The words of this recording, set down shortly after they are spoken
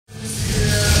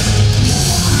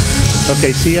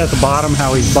Okay, see at the bottom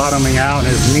how he's bottoming out and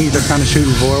his knees are kind of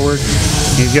shooting forward.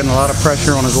 He's getting a lot of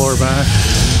pressure on his lower back.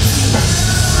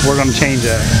 We're going to change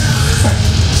that.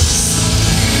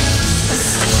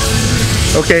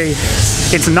 Okay,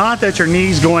 it's not that your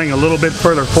knee's going a little bit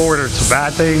further forward or it's a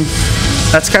bad thing.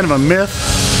 That's kind of a myth,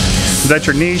 that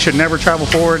your knee should never travel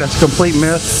forward. That's a complete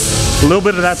myth. A little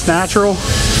bit of that's natural.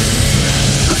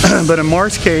 But in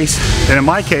Mark's case, and in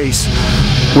my case,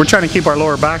 we're trying to keep our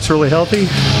lower backs really healthy.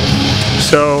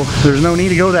 So there's no need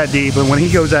to go that deep. And when he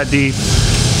goes that deep,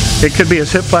 it could be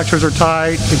his hip flexors are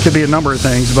tight. It could be a number of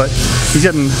things, but he's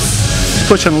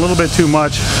pushing a little bit too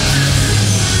much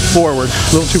forward,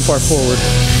 a little too far forward.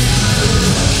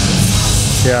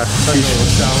 Yeah, a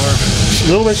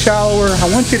little bit shallower. I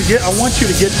want you to get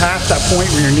past that point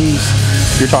where your knees.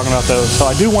 You're talking about those. So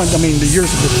I do want. I mean,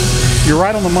 you're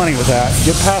right on the money with that.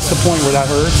 Get past the point where that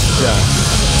hurts. Yeah.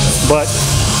 But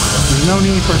there's no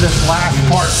need for this last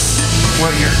part.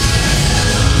 What here?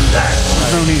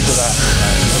 There's no need for that.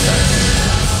 Okay.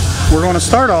 We're going to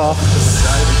start off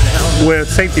with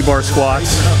safety bar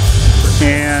squats,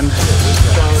 and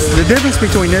the difference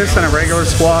between this and a regular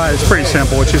squat is pretty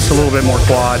simple. It's just a little bit more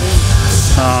quad.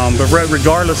 But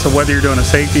regardless of whether you're doing a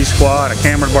safety squat, a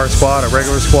cambered bar squat, a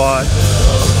regular squat,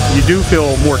 you do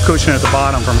feel more cushion at the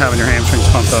bottom from having your hamstrings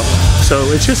pumped up. So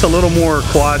it's just a little more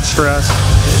quad stress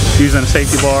using a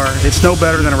safety bar. It's no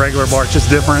better than a regular bar, it's just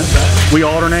different. We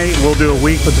alternate. We'll do a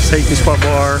week with the safety squat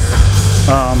bar.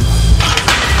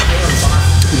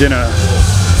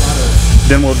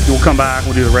 Then we'll come back,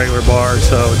 we'll do the regular bar.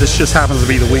 So this just happens to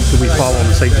be the week that we follow on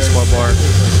the safety squat bar.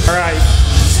 All right,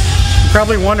 you're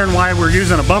probably wondering why we're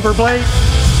using a bumper plate.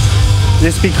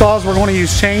 It's because we're going to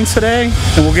use chains today,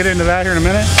 and we'll get into that here in a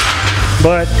minute.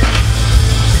 But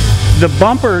the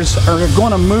bumpers are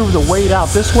going to move the weight out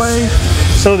this way,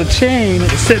 so the chain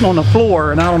is sitting on the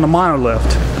floor and out on the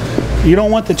monolift. You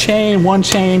don't want the chain, one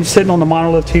chain sitting on the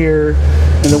monolift here,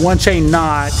 and the one chain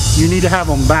not. You need to have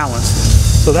them balanced.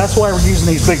 So that's why we're using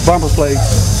these big bumper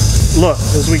plates. Look,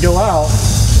 as we go out,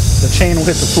 the chain will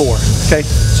hit the floor. Okay,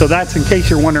 so that's in case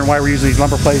you're wondering why we're using these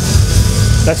bumper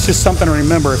plates. That's just something to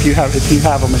remember if you have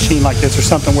a machine like this or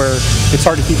something where it's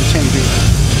hard to keep the chain beat.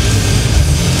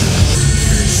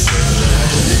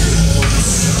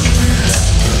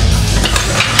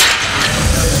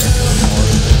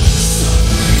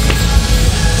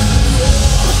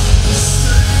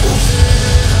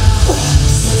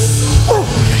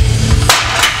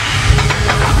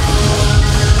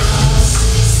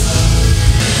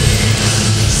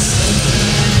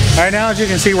 All right, now as you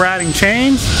can see, we're adding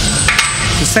chains.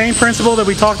 The same principle that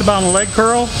we talked about in the leg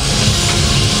curl.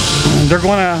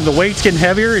 The weight's getting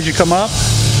heavier as you come up.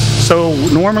 So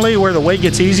normally where the weight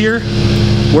gets easier,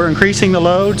 we're increasing the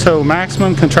load, so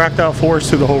maximum contractile force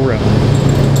through the whole rep.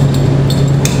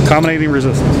 Accommodating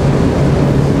resistance.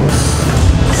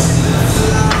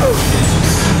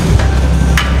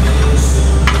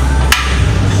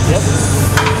 Yep.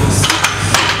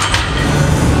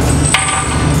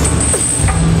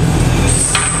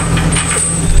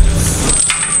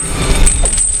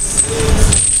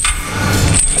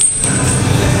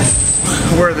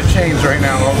 Where are the chains right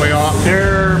now? All the way off?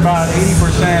 They're about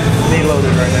 80%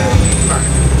 deloaded right now. All right.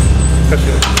 That's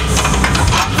good.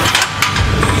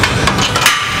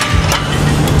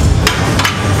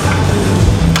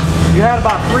 You had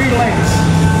about 3 links,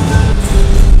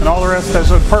 and all the rest that's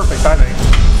perfect, I think.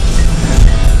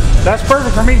 That's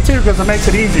perfect for me too, because it makes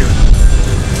it easier.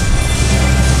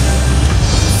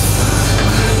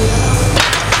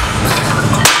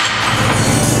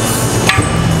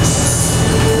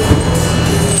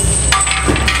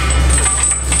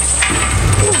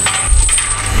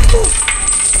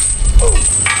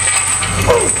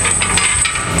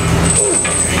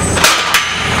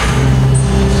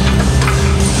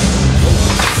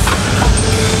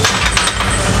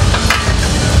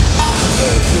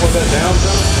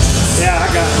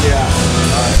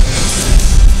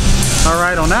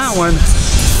 On that one,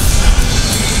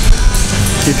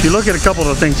 if you look at a couple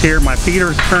of the things here, my feet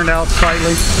are turned out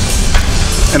slightly,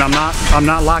 and I'm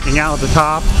not locking out at the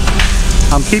top.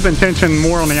 I'm keeping tension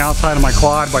more on the outside of my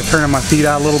quad by turning my feet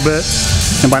out a little bit,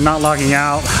 and by not locking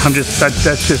out,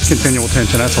 that's just continual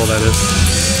tension. That's all that is.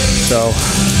 So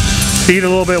feet a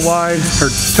little bit wide, or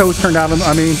toes turned out.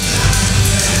 I mean,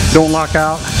 don't lock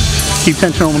out. Keep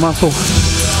tension on the muscle.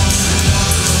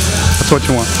 That's what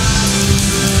you want.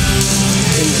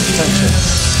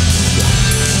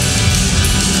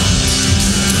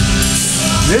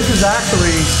 This is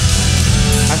actually,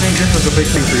 I think this is a big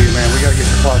thing for you, man. We gotta get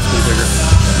your quads to be bigger.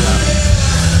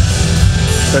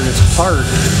 Because it's hard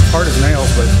as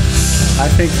nails, but I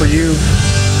think for you,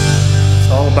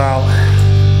 all about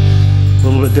a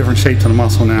little bit different shape to the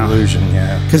muscle now. Illusion,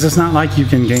 yeah. Because it's not like you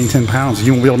can gain 10 pounds.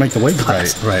 You won't be able to make the weight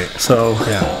class. Right. So,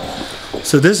 yeah.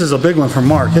 So this is a big one for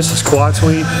Mark. This is quad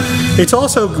sweep. It's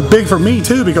also big for me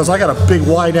too because I got a big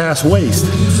wide ass waist.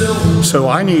 So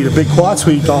I need a big quad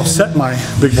sweep to offset my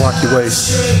big blocky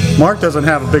waist. Mark doesn't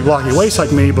have a big blocky waist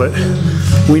like me, but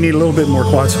we need a little bit more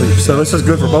quad sweep. So this is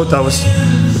good for both of us.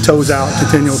 The toes out,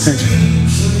 continual tension.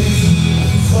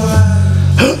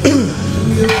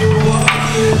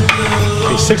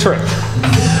 Okay, 6 reps.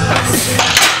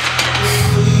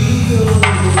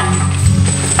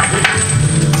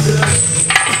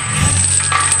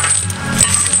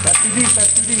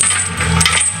 That's too deep.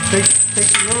 Take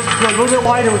go a little bit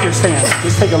wider with your stance.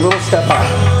 Just take a little step out.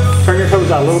 Turn your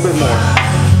toes out a little bit more.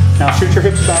 Now shoot your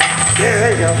hips back. Yeah,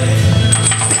 there you go.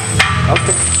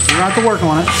 Okay, you don't have to work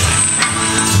on it.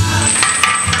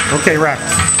 Okay, rack.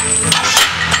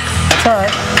 That's all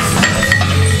right.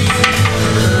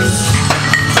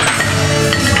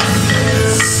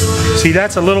 See,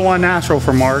 that's a little unnatural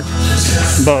for Mark,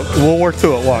 but we'll work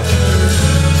through it. Watch.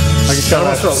 I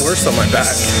almost felt worse on my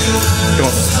back.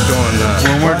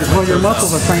 Well, your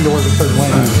muscles are trained to work a certain way.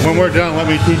 When we're done, let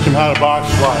me teach him how to box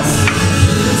squat.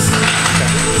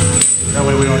 That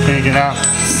way we don't change it out.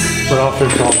 But I'll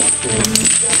fix all.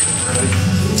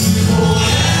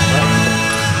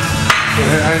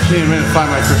 I just need a minute to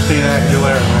find my Christina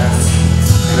Aguilera, man.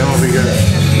 Then we'll be good.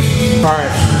 All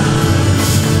right.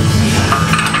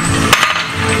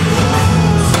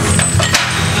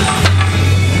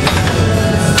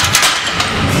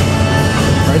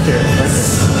 Right there, right there.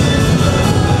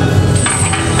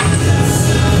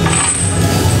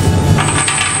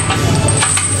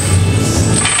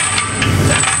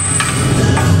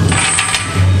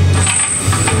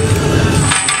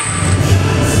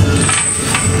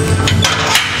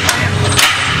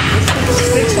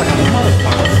 Sticks like a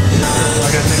motherfucker. I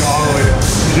gotta take it all the way down.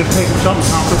 You just take something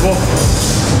comfortable.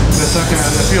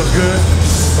 That feels good.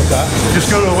 Okay. Just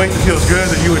go to a weight that feels good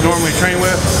that you would normally train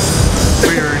with. For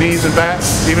your knees and back,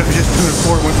 even if it's just 2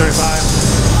 and 4,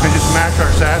 135, and just match our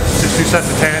sets, just 2 sets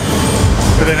of 10.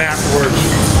 But then afterwards,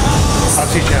 I'll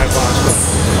teach you how to box.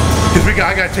 Because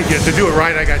I gotta take you to do it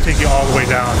right. I gotta take you all the way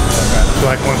down to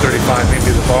like 135, maybe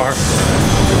the bar.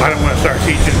 I don't want to start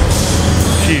teaching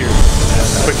here,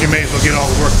 but you may as well get all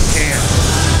the work you can.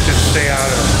 Just stay out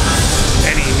of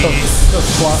any knee. So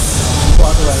squat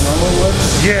like I normally would?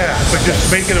 Yeah, but just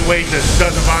make it a weight that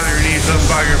doesn't bother your knees, doesn't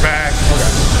bother your back.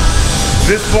 Okay.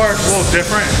 This bar is a little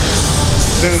different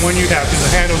than the one you have because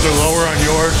the handles are lower on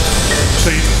yours.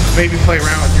 So you maybe play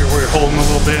around with where you're holding a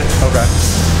little bit. Okay.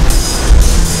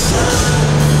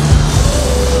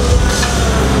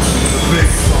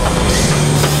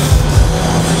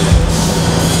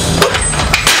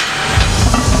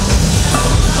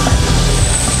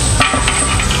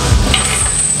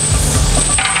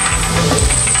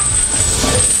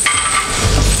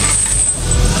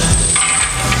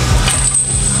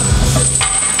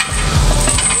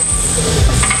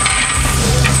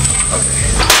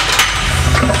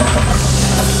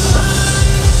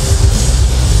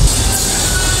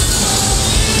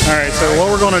 Alright, so what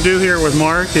we're going to do here with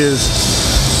Mark is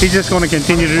he's just going to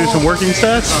continue to do some working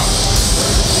sets,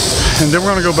 and then we're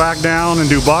going to go back down and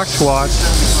do box squats.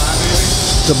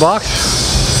 The box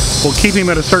will keep him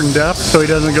at a certain depth so he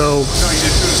doesn't go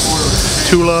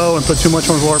too low and put too much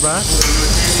on his lower back,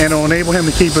 and it'll enable him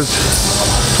to keep his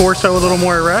torso a little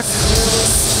more erect.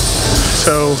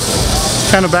 So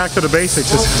kind of back to the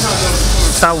basics.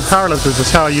 It's how powerlifters,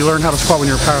 it's how you learn how to squat when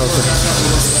you're a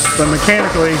powerlifter. But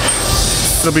mechanically,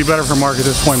 it'll be better for Mark at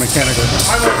this point mechanically.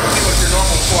 I'd like to see what your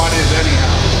normal squat is anyhow.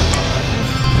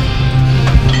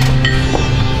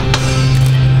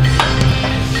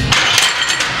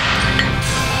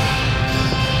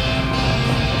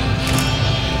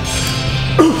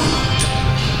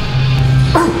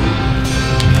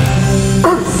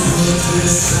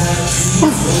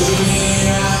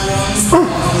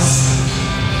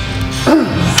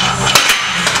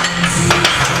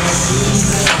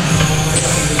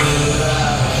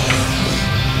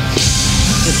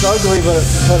 It's ugly, but it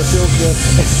feels good.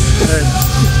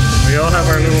 We all have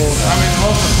our little... I mean, the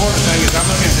most important thing is I'm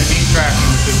looking at the knee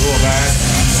tracking with this little bag.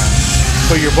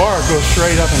 So your bar goes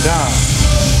straight up and down.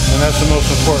 And that's the most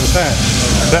important thing.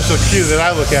 That's the cue that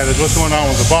I look at is what's going on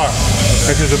with the bar.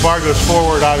 Because the bar goes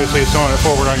forward, obviously it's throwing it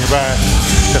forward on your back.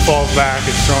 It falls back,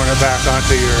 it's throwing it back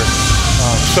onto your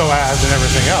psoas and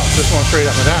everything else. It's going straight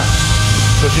up and down.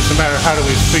 So it's just a matter of how do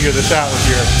we figure this out with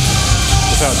your,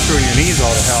 without screwing your knees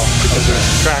all to hell because they're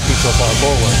tracking so far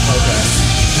forward. Okay.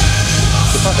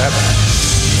 It's not that bad.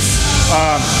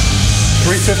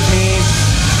 315,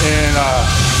 and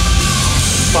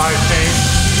 5 chains.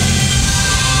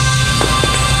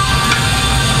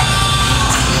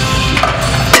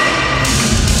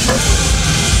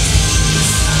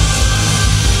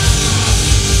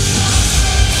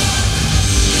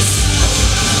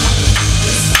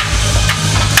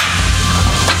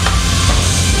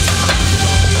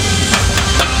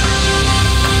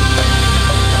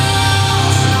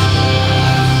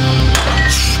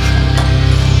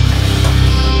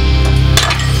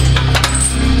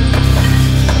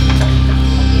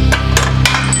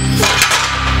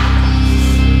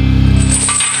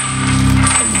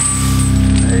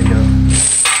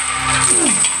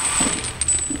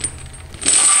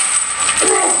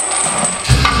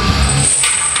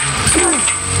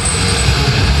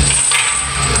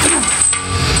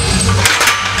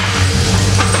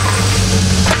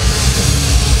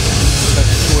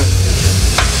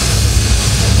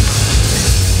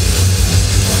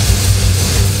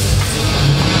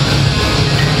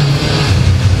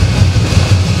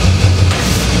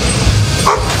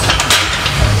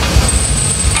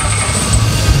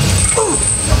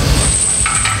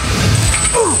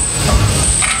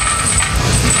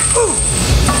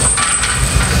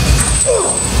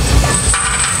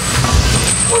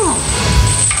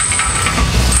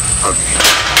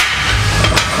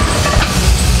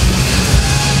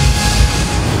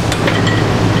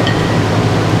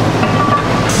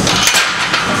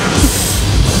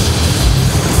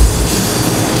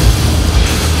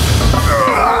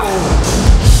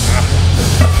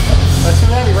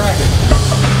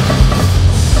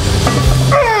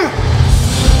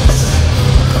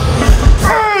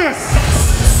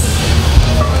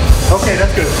 Okay,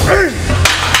 that's good.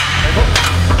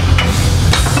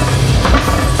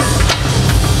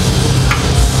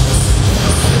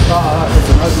 It's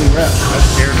an ugly rep. That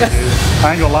scared me, dude.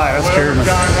 I ain't gonna lie, that scared me.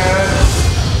 John had.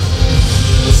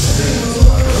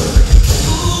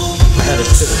 I had to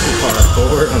tip too far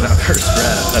forward on that first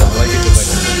rep. I don't like it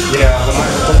because Yeah, when I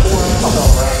before I'll go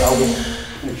around, I'll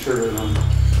make sure that I'm...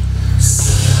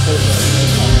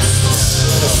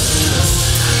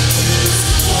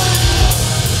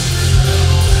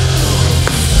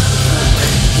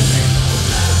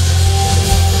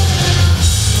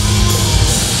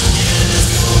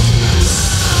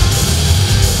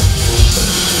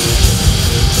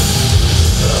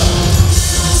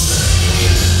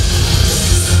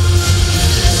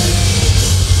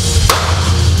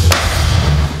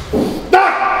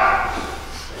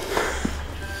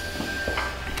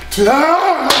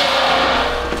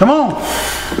 Come on.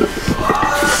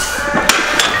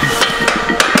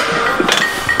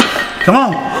 Come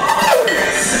on.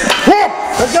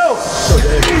 Let's go.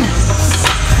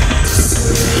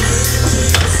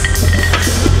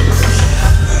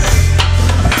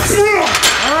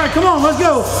 All right, come on, let's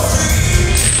go.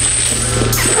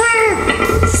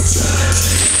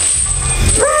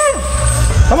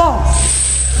 Come on.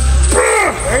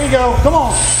 There you go. Come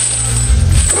on.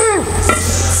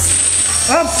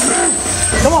 Up.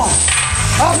 Come on.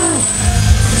 Up.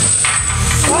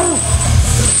 Up.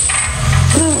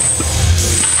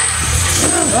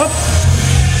 Up.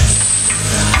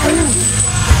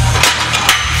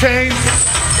 chain,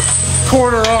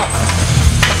 quarter off.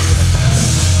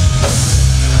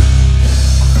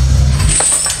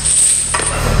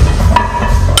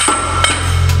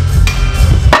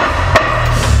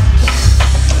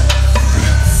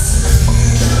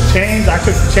 Chains, I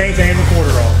took the chains and the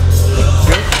quarter off.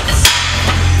 Good.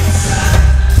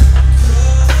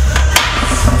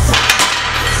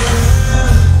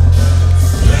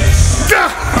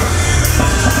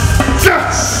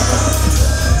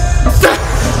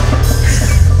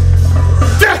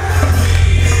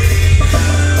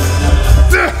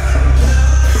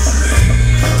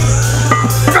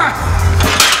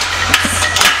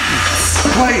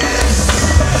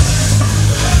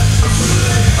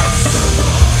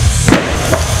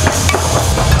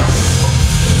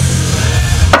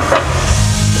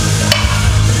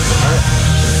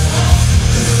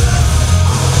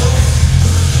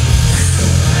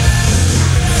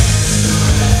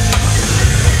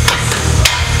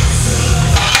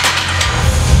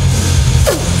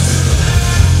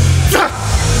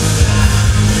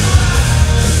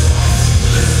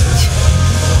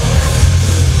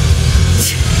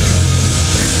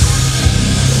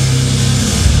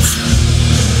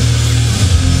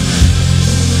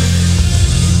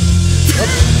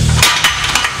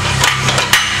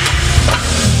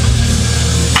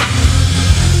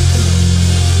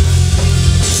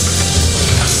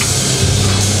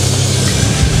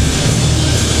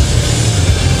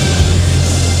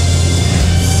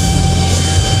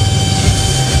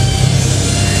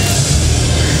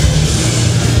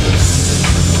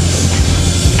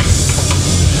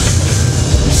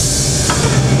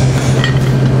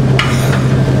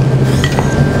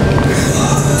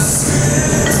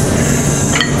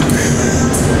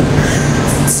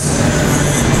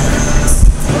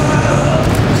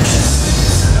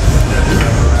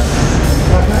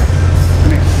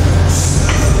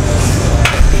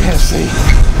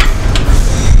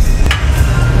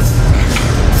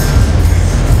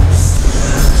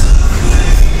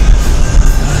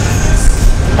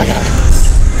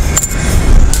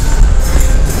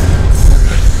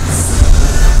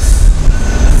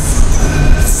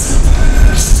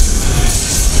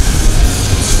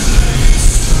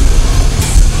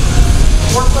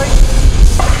 support plate?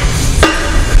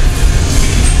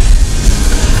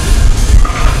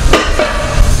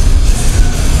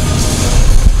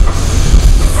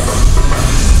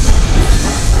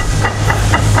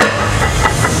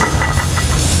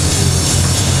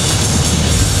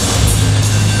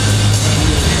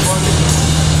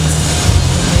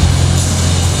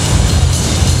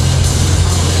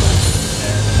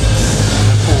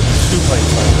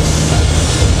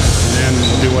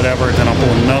 Whatever, then I'll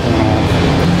pull another one off.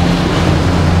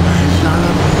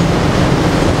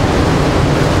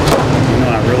 You know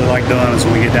what I really like doing is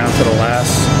when we get down to the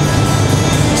last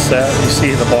set, you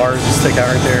see the bars that stick out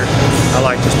right there. I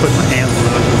like just putting my hands on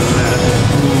those and doing that.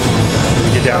 When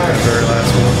we get down to the very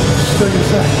last one. Still your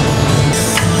set.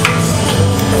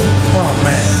 Oh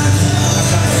man.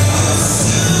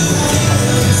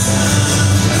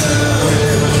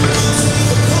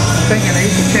 I'm thinking 8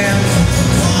 to 10.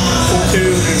 Pull 2,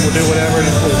 and we'll do whatever, and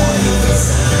then pull 1.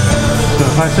 So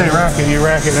if I say racket, you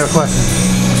racket, no question.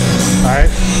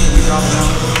 Alright? You drop it down.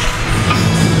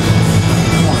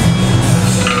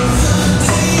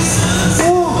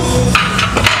 Come on.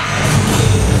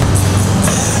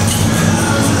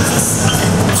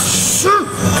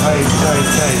 Tight, tight,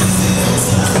 tight.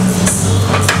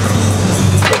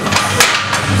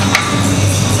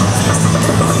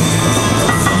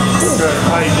 Good,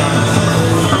 tight, John.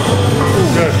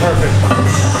 Good, perfect.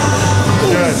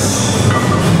 Good.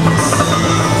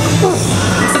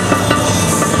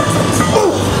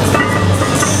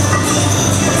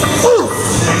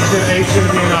 8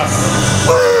 should be enough.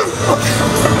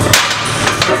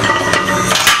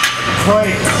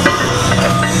 Plate.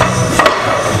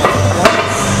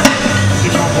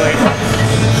 Just one plate.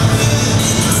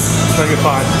 Try to get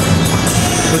 5.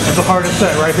 This is the hardest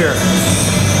set right here.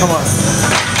 Come on.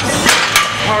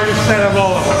 Hardest set of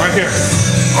all of them, right here.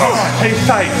 Come on, stay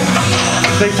tight.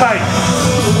 Stay tight.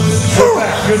 Good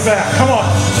back, good back. Come on.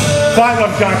 5 of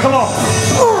them, John. Come on.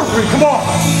 3, come on.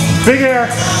 Big air.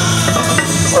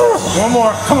 1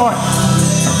 more. Come on.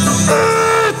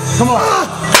 Come on.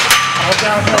 All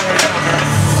downhill right now, man.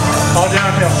 All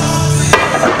downhill.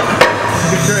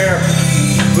 Get your air.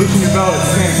 Loosen your belly if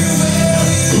you can.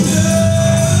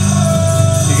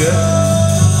 You good?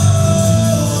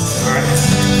 Alright.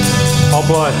 All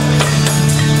blood.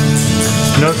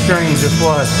 No strain, just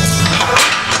blood.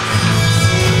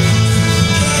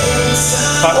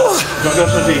 Don't go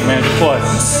so deep, man. Just blood.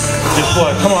 Just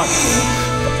blood. Come on.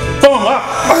 Boom, up.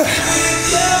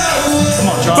 Come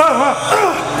on, John. Boom, up.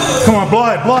 Come on,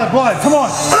 blood, blood, blood. Come on.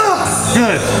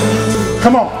 Good.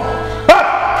 Come on. Up.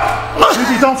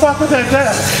 Susie, don't fuck with that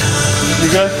desk. You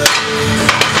good?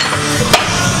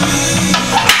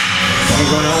 I'm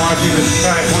going to want you to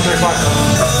try it.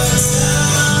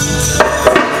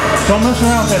 135. Don't mess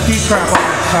around with that D-trap on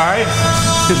it, alright?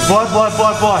 Just blood, blood,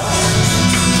 blood, blood.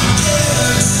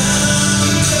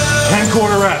 10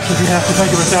 quarter reps if you have to think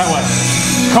of it that way.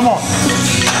 Come on.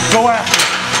 Go after it.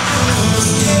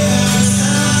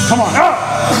 Come on. Up!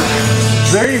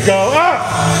 There you go. Up!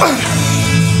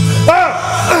 Up!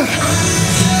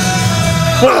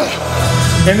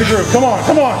 In the groove. Come on,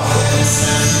 come on.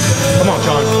 Come on,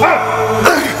 John. Up!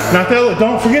 Not that look.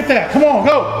 Don't forget that. Come on,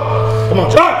 go. Come on,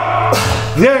 John. Up!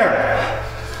 There.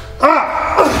 Up!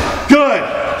 Good.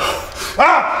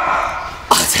 Up!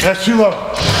 That's too low.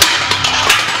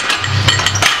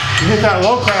 You hit that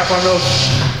low crap on those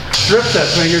strip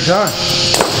sets, man, you're done.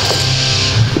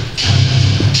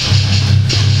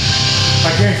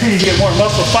 I guarantee you get more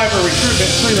muscle fiber recruitment in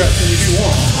 3 reps than you do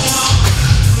 1.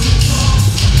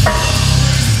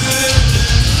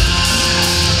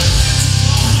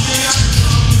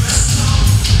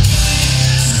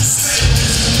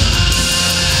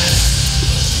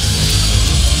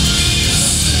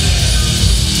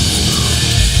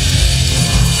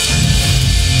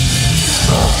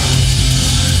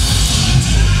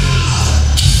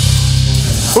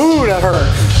 Ooh, that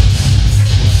hurt.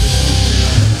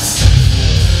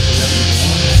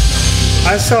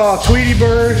 I saw Tweety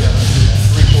Bird.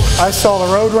 I saw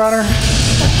the Roadrunner.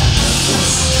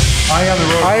 I am the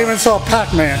Roadrunner. I even saw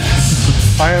Pac-Man.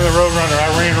 I am the Roadrunner. I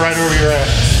ran right over your ass.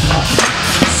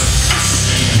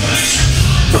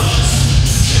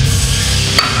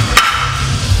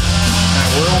 Now,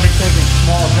 we're only taking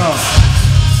small jumps.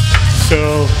 So,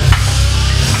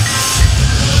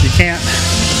 you can't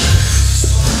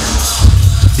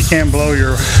blow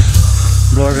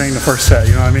everything the first set,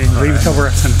 you know what I mean? Leave a couple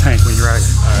reps in the tank when you're right.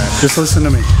 Right. Just listen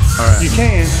to me. All right. You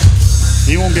can.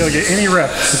 You won't be able to get any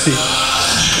reps. If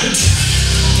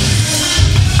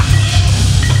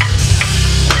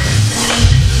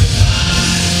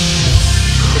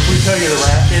we tell you to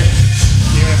rack it,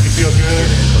 even if you feel good,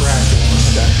 rack it.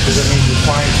 Because it means your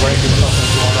spine's breaking,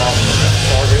 something's going off the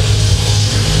target.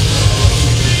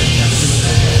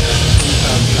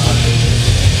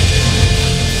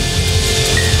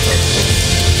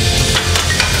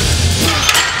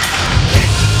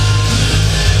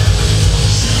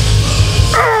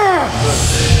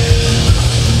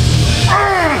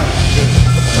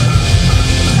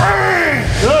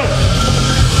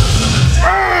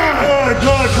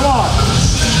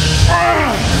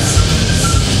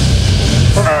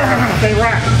 Stay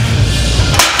rack.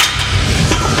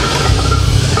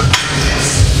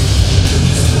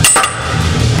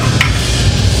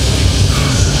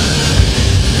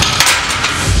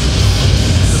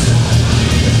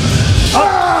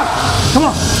 Come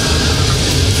on.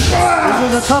 This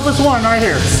is the toughest one right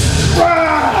here.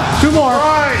 Two more.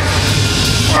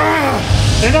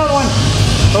 Another one.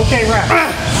 Okay, rack.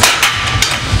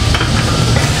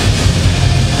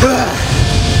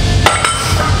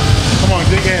 Come on,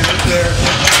 dig in. It's there.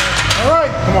 All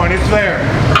right. Come on, it's there.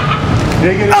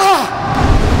 Dig it in.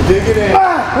 Dig it in.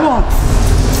 Come on.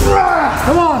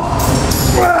 Come on.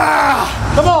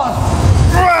 Come on.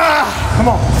 Come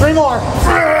on. Three more.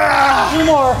 Two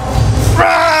more.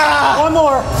 One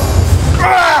more.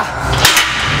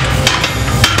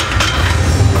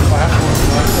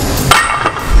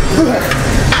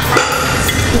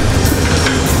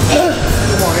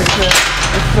 Come on, it's there.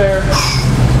 It's there.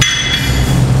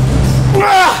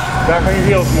 Back on your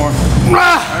heels more. On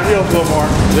your heels a little more.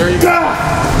 There you go.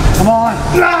 Come on.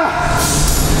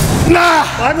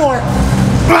 Five more.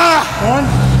 One.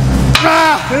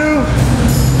 Two.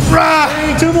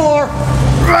 Three. Two more.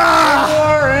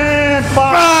 Four and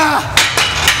five.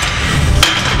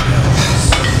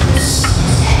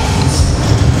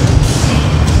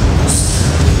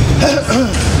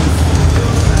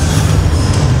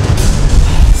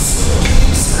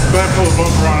 Go ahead and pull the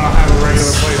bumper on. I'll have a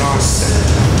regular plate on.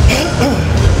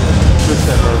 Good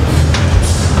set, bro.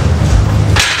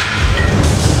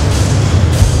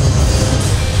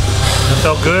 That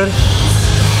felt good.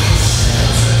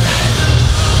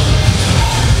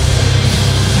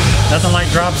 Nothing like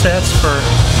drop sets for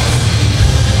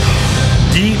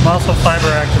deep muscle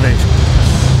fiber activation.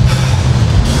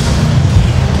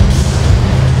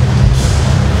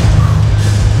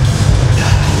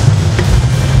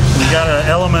 We got an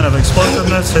element of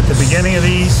explosiveness at the beginning of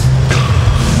these,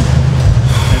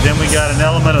 and then we got an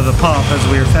element of the pump as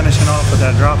we were finishing off with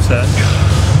that drop set.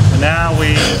 And now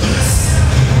we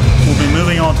will be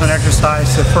moving on to an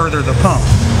exercise to further the pump.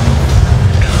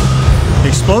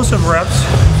 Explosive reps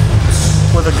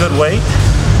with a good weight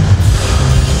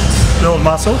build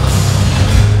muscle.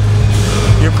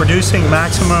 You're producing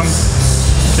maximum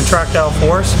contractile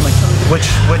force,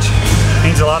 which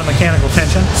means a lot of mechanical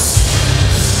tension.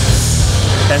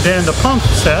 And then the pump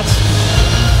sets,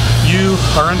 you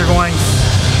are undergoing,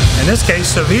 in this case,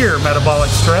 severe metabolic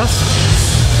stress.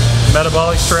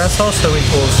 Metabolic stress also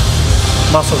equals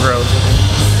muscle growth.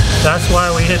 That's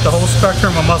why we hit the whole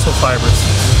spectrum of muscle fibers.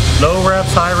 Low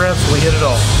reps, high reps, we hit it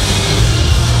all.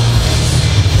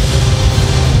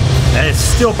 And it's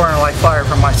still burning like fire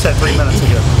from my set 3 minutes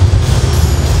ago.